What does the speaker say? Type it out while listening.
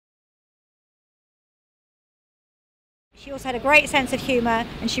She also had a great sense of humour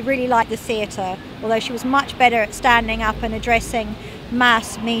and she really liked the theatre, although she was much better at standing up and addressing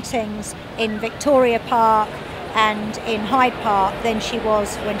mass meetings in Victoria Park and in Hyde Park than she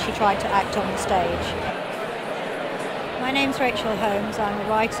was when she tried to act on the stage. My name's Rachel Holmes, I'm a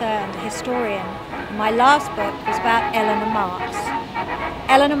writer and a historian. My last book was about Eleanor Marx.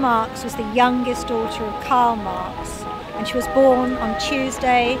 Eleanor Marx was the youngest daughter of Karl Marx, and she was born on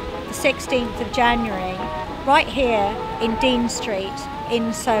Tuesday, the 16th of January, right here in Dean Street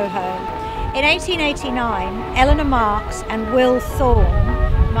in Soho. In 1889, Eleanor Marx and Will Thorne,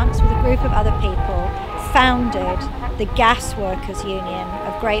 amongst with a group of other people, founded the Gas Workers Union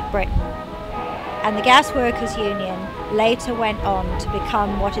of Great Britain. And the Gas Workers Union later went on to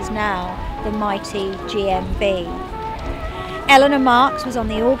become what is now the mighty GMB. Eleanor Marx was on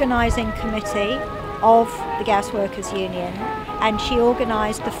the organising committee of the Gas Workers Union, and she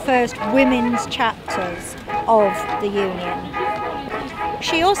organised the first women's chapters of the union.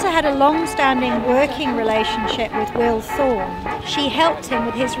 She also had a long-standing working relationship with Will Thorne. She helped him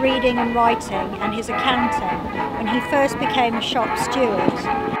with his reading and writing and his accounting when he first became a shop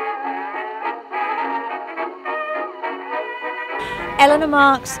steward. Eleanor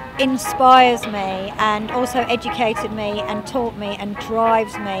Marx inspires me and also educated me and taught me and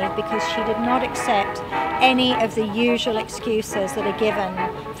drives me because she did not accept any of the usual excuses that are given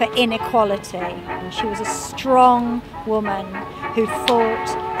for inequality. She was a strong woman who fought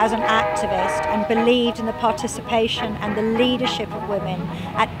as an activist and believed in the participation and the leadership of women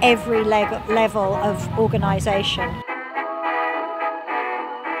at every level of organisation.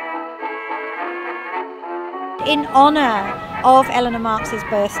 In honour of Eleanor Marx's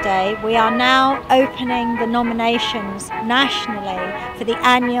birthday, we are now opening the nominations nationally for the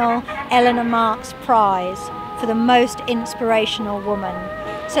annual Eleanor Marx Prize for the most inspirational woman.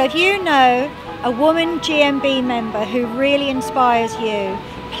 So if you know a woman GMB member who really inspires you,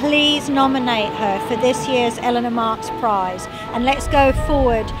 please nominate her for this year's Eleanor Marx Prize, and let's go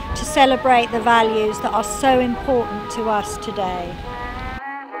forward to celebrate the values that are so important to us today.